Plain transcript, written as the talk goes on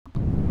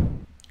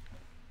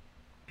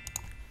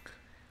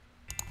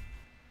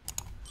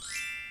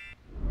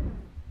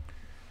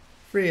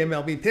Free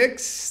MLB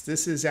picks.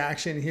 This is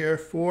action here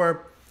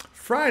for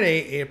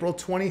Friday, April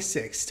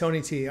 26th.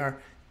 Tony T,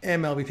 our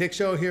MLB pick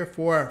show here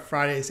for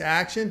Friday's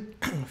action.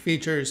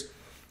 Features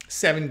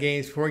 7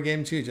 games, 4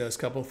 game 2, just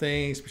a couple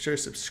things. Be sure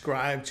to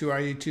subscribe to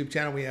our YouTube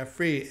channel. We have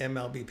free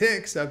MLB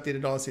picks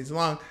updated all season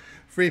long.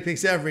 Free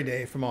picks every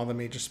day from all the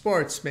major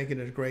sports,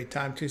 making it a great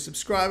time to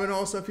subscribe. And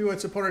also, if you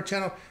would support our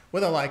channel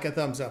with a like, a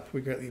thumbs up,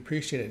 we greatly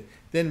appreciate it.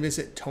 Then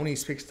visit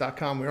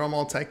Tony'sPicks.com. We're a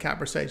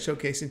multi-capper site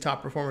showcasing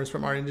top performers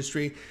from our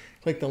industry.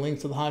 Click the link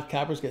to the hot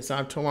cappers, get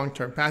signed up to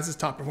long-term passes.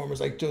 Top performers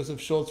like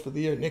Joseph Schultz for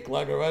the year, Nick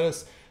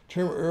Lagaretis,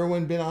 Term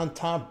Irwin been on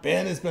top.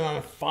 Ben has been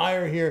on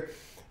fire here.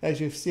 As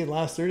you've seen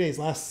last 30 days,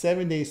 last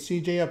 7 days,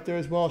 CJ up there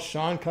as well.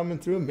 Sean coming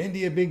through.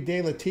 Mindy a big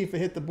day. Latifa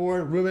hit the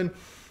board. Ruben.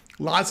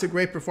 Lots of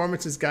great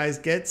performances, guys.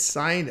 Get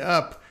signed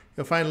up.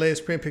 You'll find the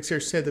latest print picks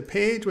here. Share the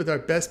page with our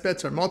best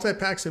bets, our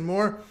multi-packs, and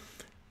more.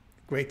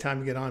 Great time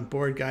to get on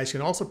board, guys. You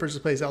can also purchase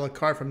plays a la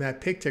carte from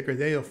that pick ticker.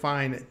 There you'll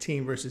find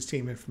team versus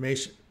team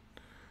information.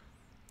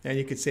 And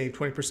you can save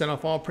 20%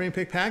 off all print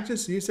pick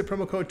packages. Use the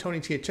promo code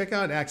TonyT at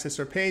checkout. Access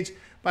our page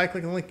by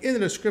clicking the link in the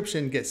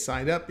description. Get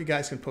signed up. You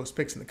guys can post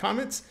picks in the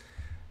comments.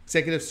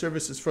 Executive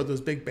services for those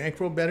big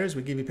bankroll bettors.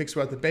 We give you picks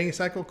throughout the betting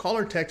cycle. Call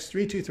or text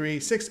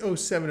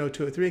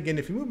 323-607-0203. Again,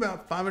 if you move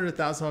about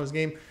 $500,000 a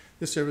game,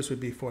 this service would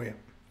be for you.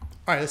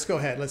 All right, let's go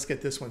ahead. Let's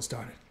get this one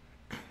started.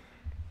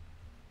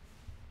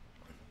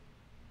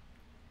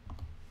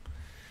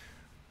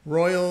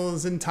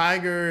 Royals and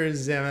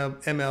Tigers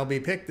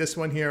MLB pick. This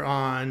one here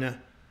on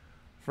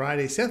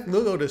Friday. Seth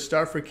Lugo to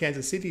start for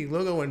Kansas City.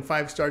 Lugo in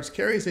 5 starts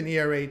carries an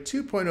ERA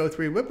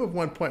 2.03, whip of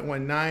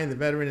 1.19. The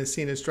veteran has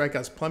seen his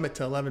strikeouts plummet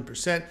to 11%,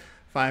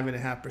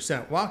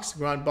 5.5% walks.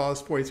 Ground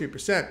balls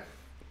 43%,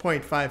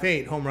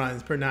 0.58 home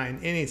runs per 9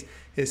 innings.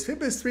 His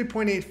FIP is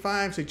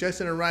 3.85,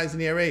 suggesting a rise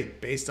in ERA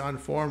based on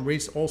form.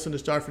 Reese Olson to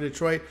start for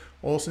Detroit.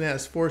 Olson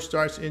has 4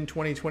 starts in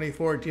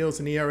 2024,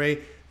 deals an ERA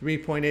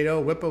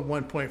 3.80, whip of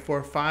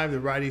 1.45. The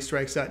righty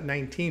strikes out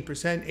 19%,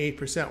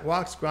 8%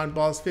 walks. Ground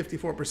balls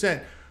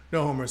 54%.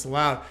 No homers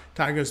allowed.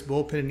 Tigers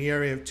bullpen an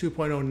ERA of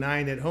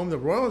 2.09 at home. The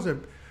Royals are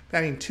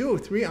batting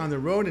 203 on the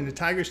road, and the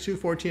Tigers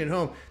 214 at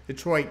home.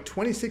 Detroit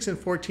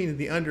 26-14 at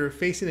the under,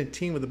 facing a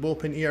team with a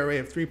bullpen ERA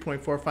of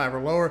 3.45 or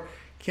lower.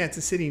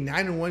 Kansas City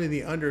 9-1 in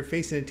the under,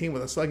 facing a team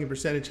with a slugging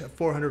percentage of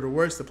 400 or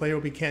worse. The player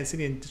will be Kansas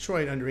City and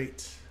Detroit under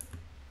 8.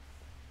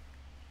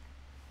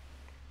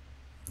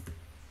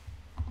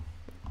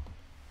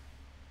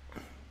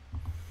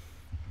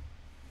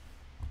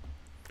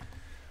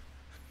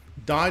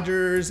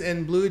 Dodgers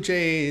and Blue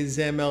Jays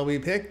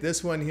MLB pick.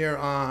 This one here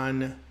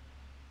on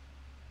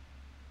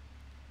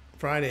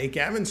Friday.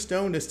 Gavin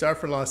Stone to start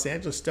for Los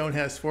Angeles. Stone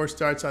has 4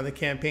 starts on the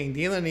campaign,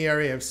 dealing an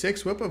ERA of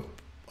 6, whip of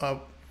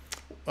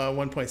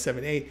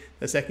 1.78.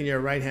 The second-year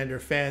right-hander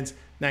fans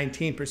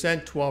 19%,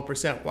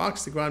 12%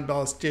 walks. The ground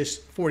balls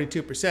dished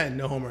 42%,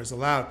 no homers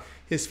allowed.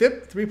 His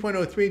FIP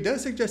 3.03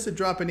 does suggest a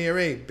drop in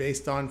ERA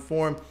based on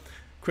form.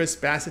 Chris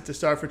Bassett to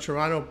start for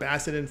Toronto.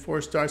 Bassett in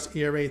 4 starts,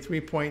 ERA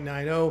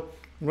 3.90.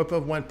 Whip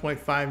of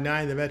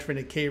 1.59. The veteran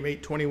at K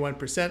rate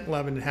 21%,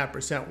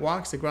 11.5%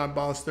 walks. The ground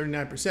ball is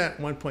 39%,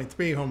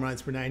 1.3 home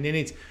runs per 9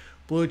 innings.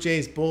 Blue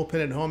Jays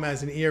bullpen at home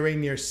has an ERA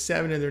near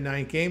 7 in their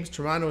 9 games.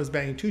 Toronto is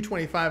batting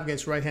 225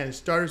 against right-handed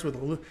starters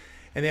and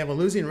they have a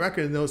losing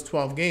record in those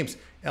 12 games.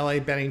 LA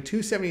batting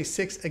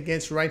 276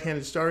 against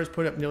right-handed starters,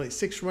 put up nearly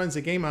 6 runs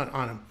a game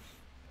on them.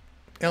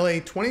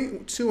 LA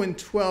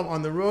 22-12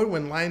 on the road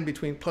when lined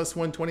between plus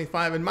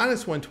 125 and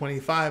minus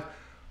 125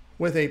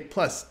 with a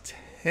plus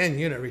 10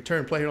 unit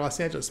return play here in Los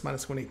Angeles,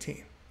 minus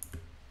 118.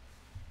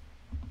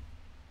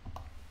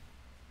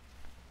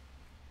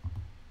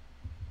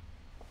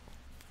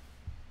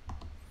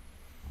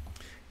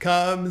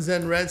 Cubs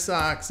and Red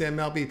Sox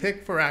MLB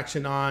pick for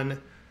action on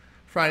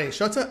Friday.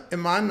 Shota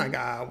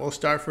Imanaga will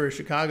start for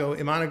Chicago.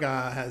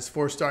 Imanaga has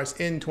 4 starts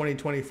in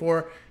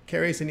 2024,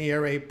 carries an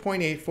ERA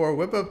 0.84,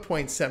 whip of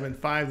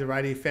 0.75. The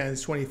righty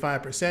fans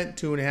 25%,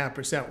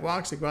 2.5%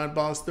 walks. The ground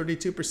balls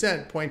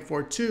 32%,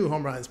 0.42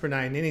 home runs per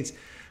 9 innings.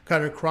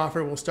 Cutter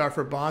Crawford will start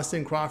for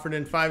Boston. Crawford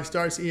in 5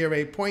 starts,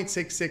 ERA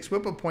 0.66,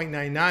 whip of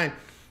 0.99.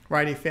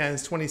 Righty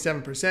fans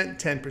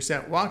 27%,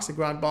 10% walks. The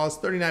ground balls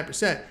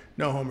 39%,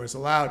 no homers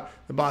allowed.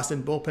 The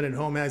Boston bullpen at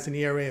home has an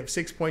ERA of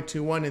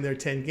 6.21 in their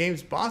 10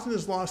 games. Boston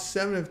has lost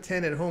 7 of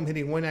 10 at home,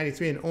 hitting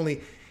 193 and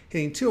only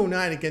hitting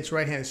 209 against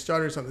right-handed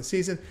starters on the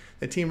season.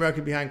 The team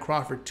record behind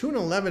Crawford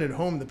 2-11 at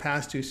home the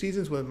past 2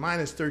 seasons with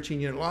minus 13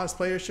 unit loss.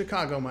 Players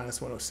Chicago minus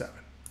 107.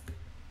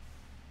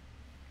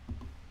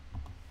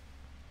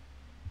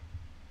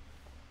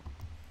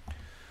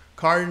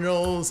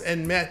 Cardinals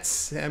and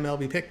Mets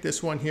MLB pick.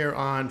 This one here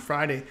on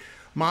Friday.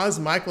 Miles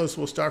Michaelis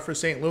will start for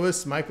St.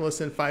 Louis. Michaelis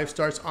in 5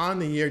 starts on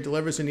the year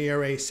delivers an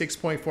ERA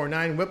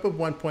 6.49, whip of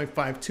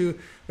 1.52.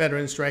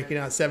 Veteran striking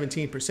out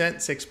 17%,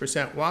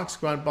 6% walks.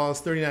 Ground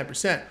balls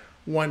 39%,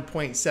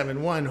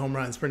 1.71 home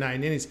runs per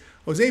 9 innings.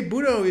 Jose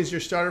Butto is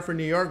your starter for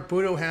New York.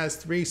 Butto has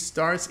 3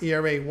 starts,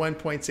 ERA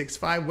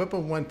 1.65, whip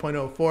of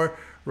 1.04.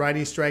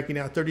 Righty striking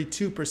out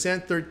 32%,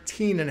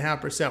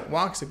 13.5%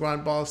 walks. The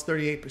ground balls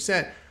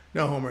 38%.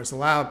 no homers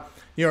allowed.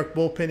 New York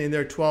bullpen in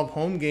their 12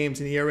 home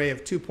games, an ERA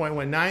of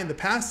 2.19. The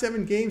past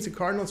 7 games, the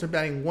Cardinals are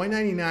batting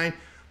 .199,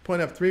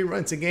 putting up 3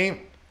 runs a game.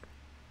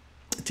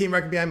 The team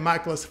record behind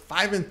Michael is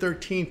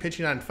 5-13,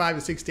 pitching on 5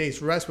 to 6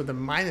 days rest with a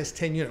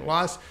 -10 unit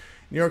loss.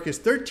 New York is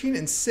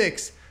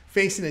 13-6,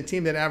 facing a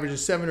team that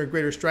averages 7 or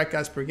greater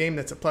strikeouts per game.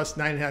 That's a plus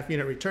 9.5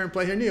 unit return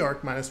play here. New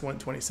York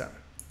 -127.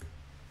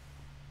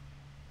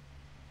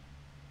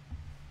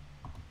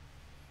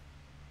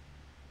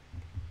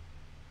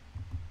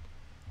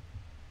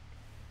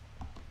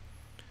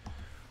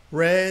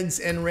 Reds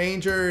and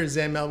Rangers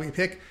MLB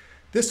pick.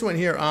 This one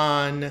here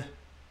on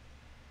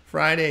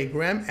Friday.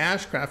 Graham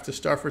Ashcraft to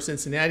start for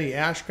Cincinnati.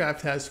 Ashcraft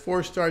has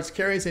 4 starts,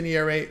 carries an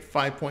ERA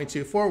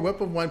 5.24,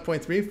 whip of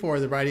 1.34.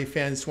 The righty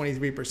fans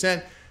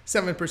 23%,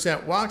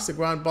 7% walks. The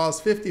ground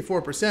balls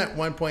 54%,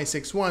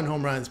 1.61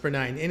 home runs per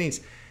 9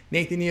 innings.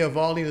 Nathan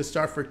Eovaldi to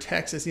start for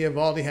Texas.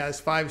 Eovaldi has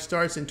 5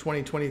 starts in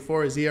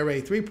 2024. His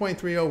ERA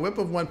 3.30, whip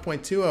of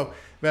 1.20.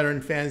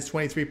 Veteran fans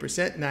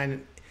 23%,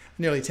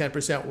 nearly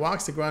 10%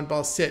 walks. The ground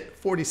balls sit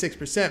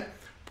 46%,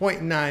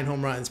 0.9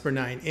 home runs per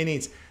 9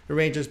 innings. The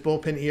Rangers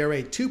bullpen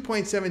ERA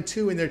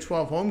 2.72 in their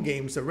 12 home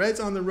games. The Reds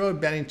on the road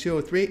batting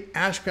 .203.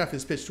 Ashcraft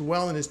has pitched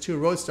well in his 2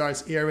 road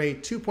starts. ERA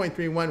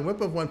 2.31,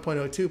 whip of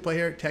 1.02. Play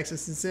here,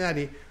 Texas,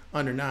 Cincinnati,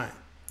 under 9.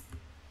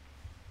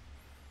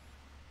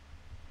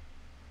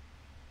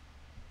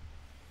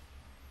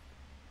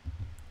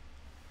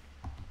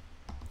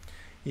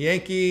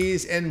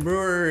 Yankees and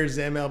Brewers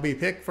MLB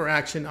pick for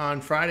action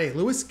on Friday.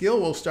 Lewis Gill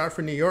will start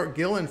for New York.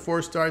 Gill in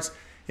 4 starts,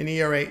 an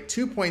ERA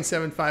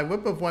 2.75,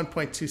 whip of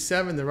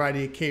 1.27. The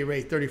righty K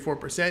rate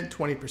 34%,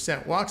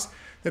 20% walks.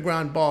 The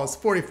ground balls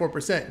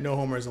 44%, no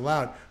homers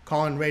allowed.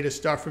 Colin Ray to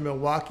start for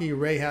Milwaukee.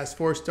 Ray has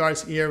 4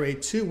 starts, ERA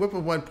 2, whip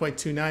of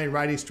 1.29.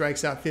 Righty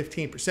strikes out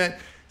 15%,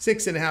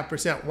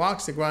 6.5%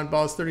 walks. The ground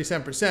balls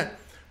 37%.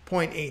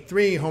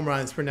 0.83 home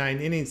runs per 9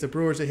 innings. The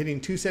Brewers are hitting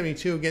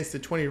 .272 against the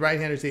 20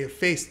 right-handers they have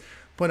faced,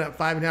 putting up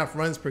 5.5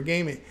 runs per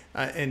game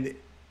and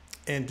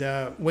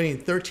winning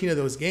 13 of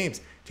those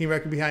games. Team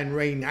record behind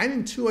Ray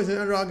 9-2 as an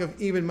underdog of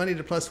even money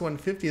to plus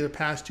 150 of the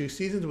past 2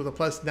 seasons with a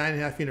plus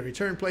 9.5 unit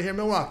return. Play here,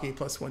 Milwaukee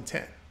plus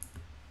 110.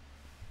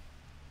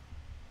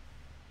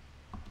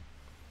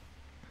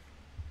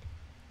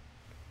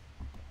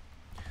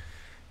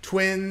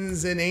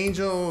 Twins and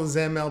Angels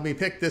MLB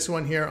pick. This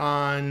one here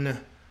on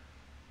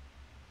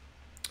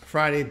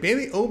Friday.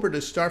 Bailey Ober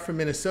to start for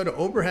Minnesota.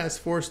 Ober has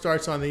 4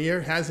 starts on the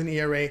year, has an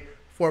ERA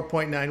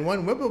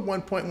 4.91, whip of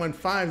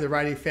 1.15. The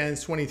righty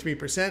fans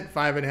 23%,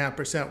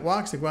 5.5%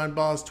 walks. The ground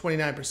balls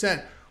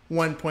 29%,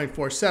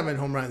 1.47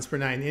 home runs per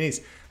 9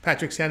 innings.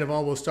 Patrick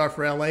Sandoval will start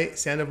for LA.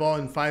 Sandoval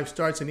in 5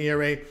 starts, an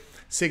ERA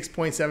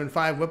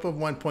 6.75, whip of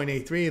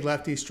 1.83.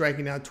 Lefty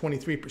striking out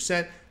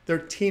 23%,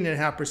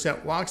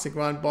 13.5% walks. The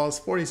ground balls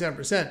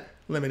 47%,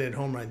 limited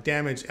home run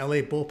damage.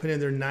 LA bullpen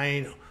in their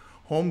 9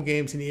 home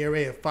games, an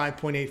ERA of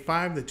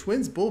 5.85. The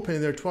Twins bullpen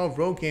in their 12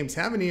 road games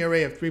have an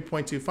ERA of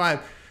 3.25.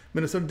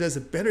 Minnesota does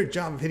a better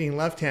job of hitting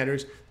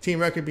left-handers. Team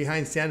record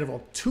behind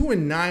Sandoval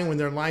 2-9 when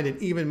they're lined at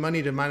even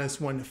money to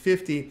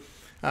 -150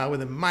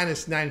 with a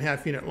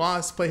 -9.5 unit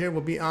loss. Play here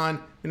will be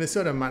on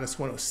Minnesota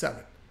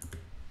 -107.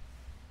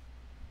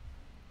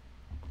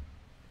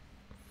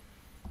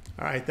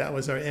 All right, that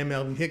was our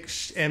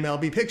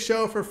MLB Pick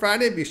show for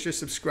Friday. Be sure to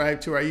subscribe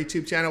to our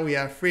YouTube channel. We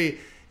have free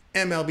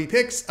MLB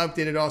picks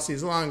updated all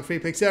season long, free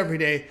picks every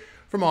day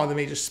from all the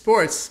major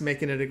sports,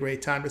 making it a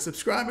great time to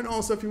subscribe. And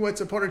also, if you want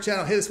to support our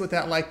channel, hit us with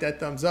that like, that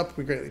thumbs up.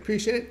 We greatly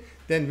appreciate it.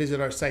 Then visit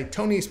our site,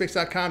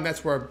 Tony'sPicks.com.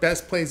 That's where our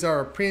best plays are,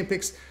 our premium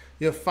picks.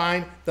 You'll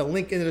find the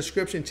link in the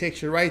description,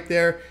 takes you right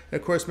there. And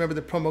of course, remember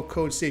the promo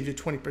code saves you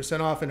 20%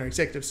 off in our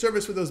executive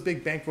service for those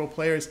big bankroll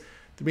players,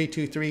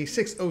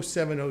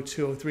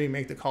 323-607-0203.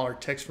 Make the call or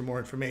text for more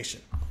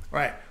information. All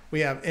right, we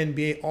have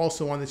NBA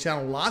also on the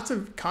channel. Lots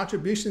of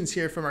contributions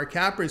here from our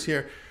cappers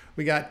here.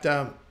 We got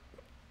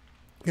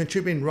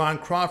contributing Ron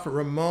Crawford,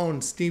 Ramon,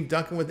 Steve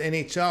Duncan with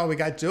NHL. We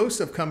got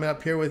Joseph coming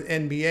up here with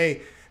NBA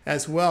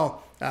as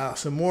well.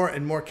 Some more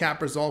and more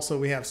cappers also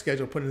we have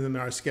scheduled, putting them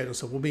in our schedule.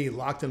 So we'll be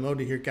locked and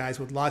loaded here, guys,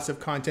 with lots of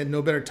content.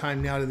 No better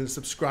time now than to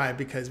subscribe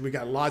because we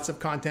got lots of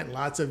content,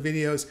 lots of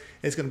videos.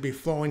 It's going to be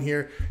flowing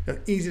here. The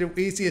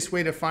easiest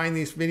way to find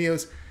these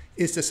videos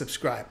is to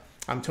subscribe.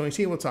 I'm Tony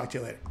T. We'll talk to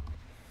you later.